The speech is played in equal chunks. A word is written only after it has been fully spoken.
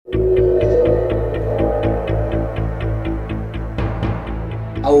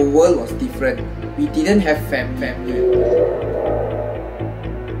our world was different. We didn't have family.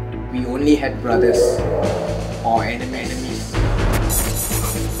 We only had brothers or enemies.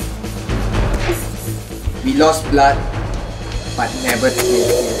 We lost blood, but never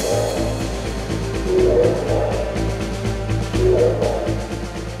tears.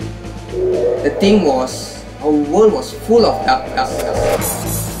 The thing was, our world was full of darkness.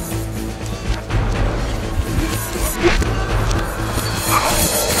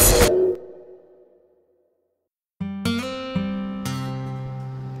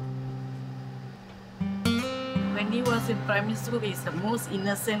 When he was in primary school, he's the most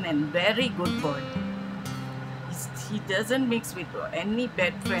innocent and very good boy. He doesn't mix with any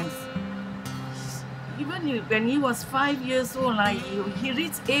bad friends. Even when he was 5 years old, he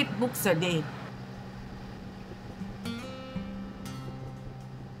reads 8 books a day.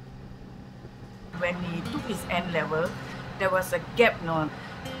 When he took his N level, there was a gap,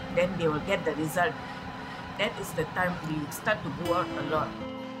 then they will get the result. That is the time we start to go out a lot.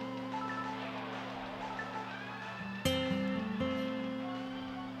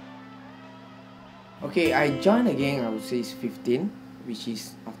 Okay, I joined the gang, I would say it's 15, which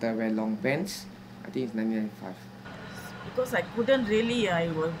is after I wear long pants. I think it's 1995. Because I couldn't really, I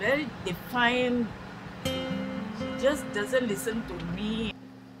was very defiant. He just doesn't listen to me.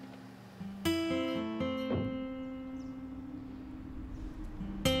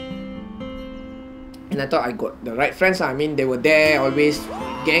 And I thought I got the right friends. I mean, they were there always.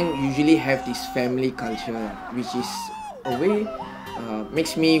 Gang usually have this family culture, which is a way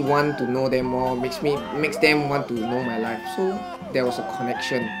makes me want to know them more, makes them want to know my life. So there was a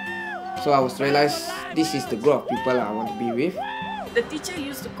connection. So I was realized this is the group of people I want to be with. The teacher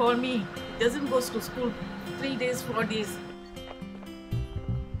used to call me. He doesn't go to school 3 days, 4 days.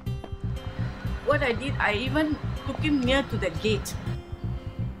 What I did, I even took him near to the gate.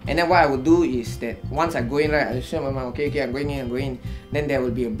 And then what I would do is that once I go in, right, I just show my mom, okay, I'm going in. Then there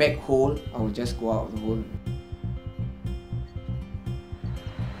will be a back hole. I will just go out of the hole.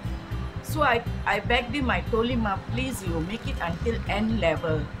 So I begged him, I told him, please, you make it until N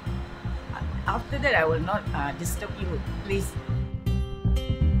level. After that, I will not disturb you, please.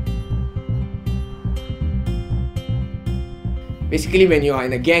 Basically, when you are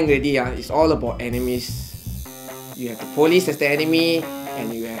in a gang already, it's all about enemies. You have the police as the enemy,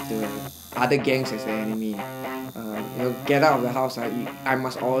 and you have the other gangs as the enemy. Get out of the house, I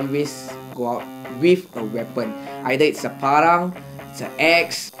must always go out with a weapon. Either it's a parang, it's an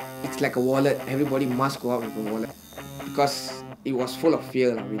axe, it's like a wallet. Everybody must go out with a wallet. Because it was full of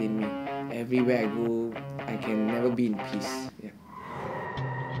fear within me. Everywhere I go, I can never be in peace. Yeah.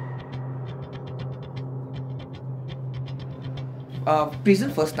 Prison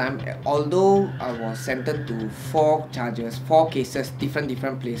first time, although I was sentenced to 4 charges, 4 cases,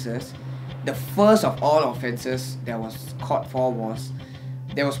 different places, the first of all offences that was caught for was,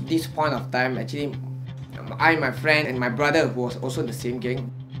 there was this point of time, actually, I, my friend and my brother, who was also in the same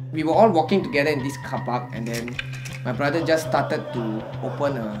gang, we were all walking together in this car park, and then my brother just started to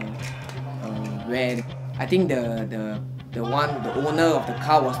open a van. I think the owner of the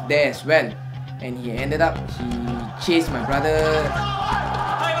car was there as well, and he ended up, he chased my brother.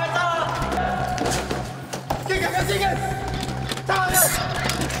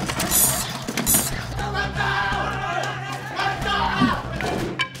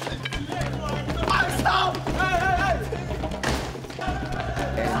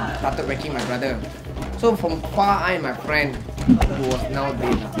 And started whacking my brother. So from far, I and my friend, who was now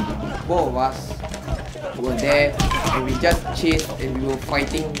dead, both of us were there, and we just chased and we were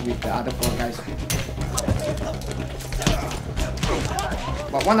fighting with the other 4 guys.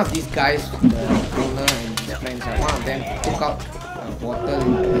 But one of these guys, the owner and his friends, one of them took out a bottle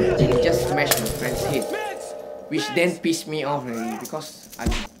and he just smashed my friend's head, which then pissed me off really, because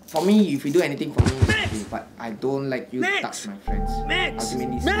for me, if you do anything for me, it's okay, but I don't like you to touch my friends.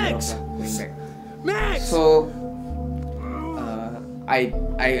 Ultimately, it's going back. So I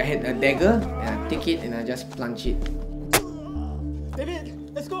had a dagger and I take it and I just plunge it. David,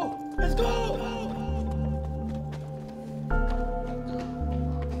 let's go! Let's go!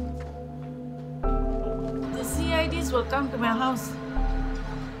 The CIDs will come to my house.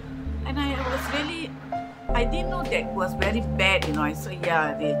 And I didn't know that it was very bad, I said,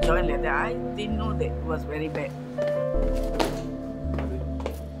 yeah, they joined like that. I didn't know that it was very bad.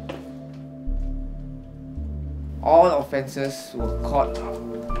 All offences were caught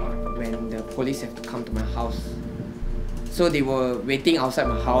when the police have to come to my house. So they were waiting outside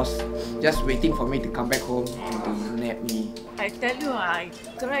my house, just waiting for me to come back home and to nab me. I tell you, I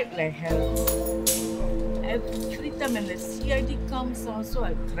cried like hell. Every time when the CID comes also,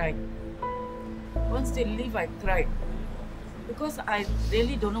 I cry. Once they leave, I cry. Because I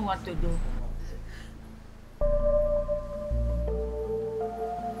really don't know what to do.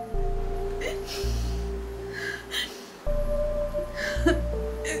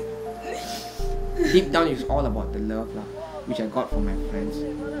 Deep down, it's all about the love lah, which I got from my friends.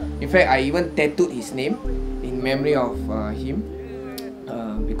 In fact, I even tattooed his name in memory of him,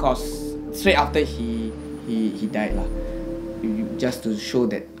 because straight after he died lah, just to show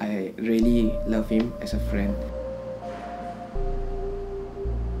that I really love him as a friend.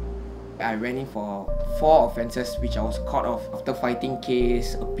 I went in for 4 offences which I was caught of after fighting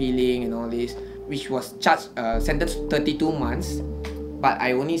case, appealing and all this, which was sentenced to 32 months, but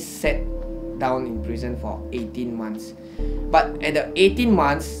I only sat down in prison for 18 months. But at the 18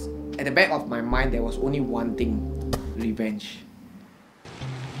 months, at the back of my mind, there was only one thing: revenge.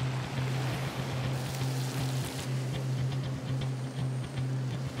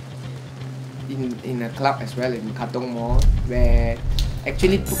 In a club as well, in Katong Mall, where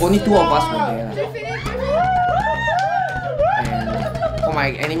actually only 2 of us were there. And for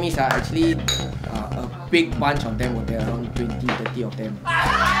my enemies, actually a big bunch of them were there, around 20-30 of them.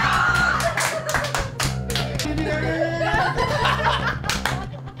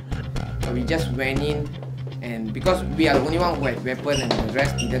 We just went in, and because we are the only one who had weapon and the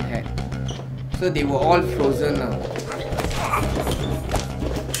rest didn't have, so they were all frozen now.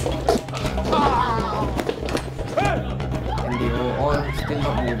 And they were all still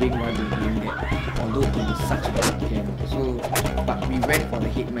not moving while they were doing that, although it was such a big camp. So, but we went for the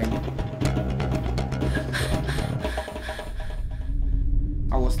hitman.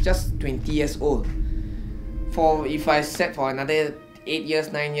 I was just 20 years old. If I sat for another 8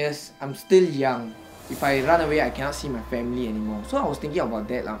 years, 9 years, I'm still young. If I run away, I cannot see my family anymore. So I was thinking about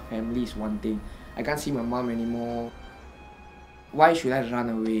that. Family is one thing. I can't see my mom anymore. Why should I run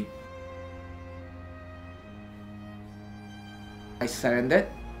away? I surrendered.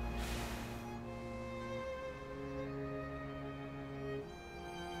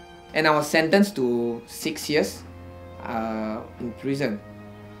 And I was sentenced to 6 years in prison.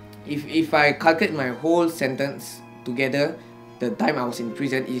 If I calculate my whole sentence together, the time I was in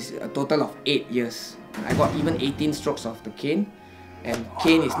prison is a total of 8 years. I got even 18 strokes of the cane. And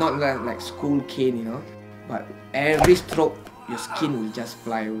cane is not like school cane, you know. But every stroke, your skin will just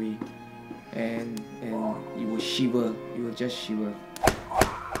fly away. And you will shiver. You will just shiver.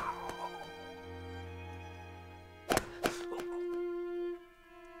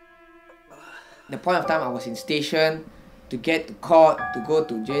 The point of time I was in station, to get to court, to go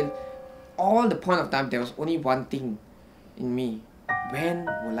to jail, all the point of time, there was only one thing in me: when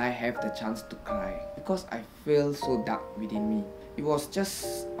will I have the chance to cry? Because I feel so dark within me. I was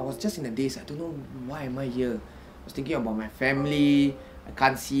just in a daze. I don't know why am I here. I was thinking about my family. I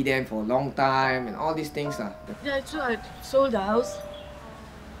can't see them for a long time and all these things. Yeah, so I sold the house,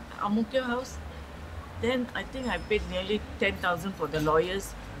 Ang Mo Kio house. Then I think I paid nearly 10,000 for the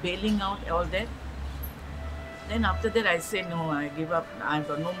lawyers, bailing out all that. Then after that I said no, I give up. I've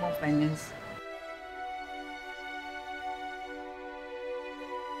got no more finance.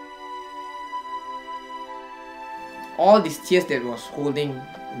 All these tears that was holding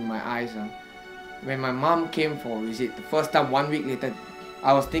in my eyes, when my mom came for a visit, the first time 1 week later,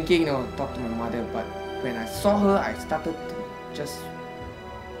 I was thinking, talk to my mother, but when I saw her, I started to just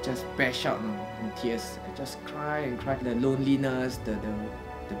bash out in tears. I just cry and cry. The loneliness, the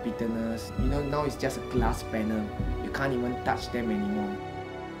bitterness. Now it's just a glass panel. You can't even touch them anymore.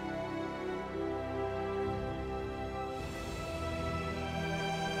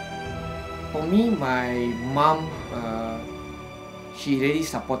 For me, my mom, she really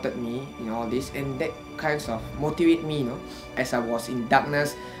supported me in all this, and that kinds of motivate me, as I was in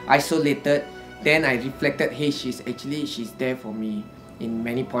darkness, isolated. Then I reflected, hey, she's there for me in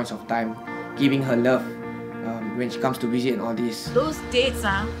many points of time, giving her love when she comes to visit and all this. Those dates,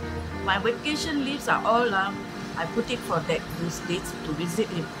 my vacation leaves are all, I put it for those dates to visit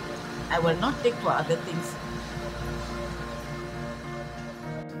him. I will not take for other things.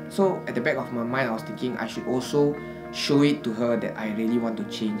 So at the back of my mind, I was thinking I should also show it to her that I really want to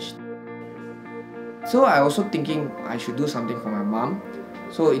change. So I also thinking I should do something for my mom.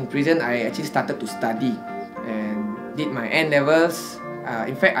 So in prison, I actually started to study and did my N-levels.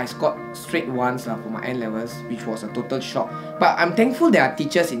 In fact, I scored straight ones for my N-levels, which was a total shock. But I'm thankful there are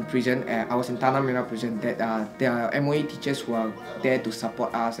teachers in prison. I was in Tanah Merah prison. That there are MOE teachers who are there to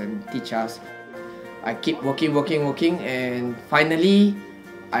support us and teach us. I keep working, and finally,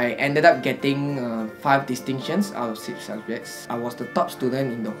 I ended up getting 5 distinctions out of 6 subjects. I was the top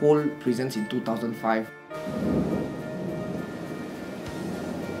student in the whole prisons in 2005.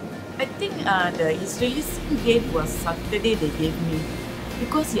 I think his releasing date was Saturday they gave me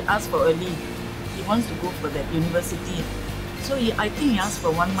because he asked for early. He wants to go for that university. So I think he asked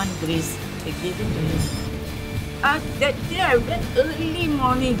for 1 month grace. They gave it to him. That day I went early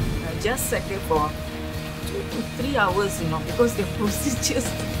morning. I just sat there for 2 to 3 hours, because the procedures.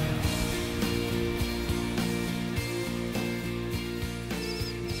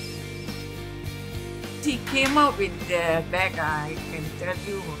 He came out with the bag, I can tell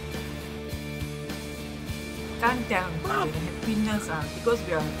you. Can't tell the happiness because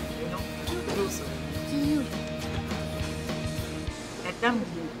we are, too close. At time,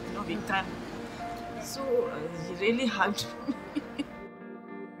 we can't. So he really hugged me.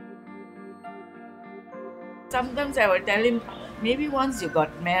 Sometimes I will tell him, maybe once you got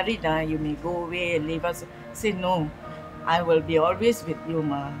married, you may go away and leave us. Say, no, I will be always with you,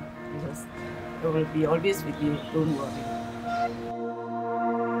 ma. I will be always with you, don't worry.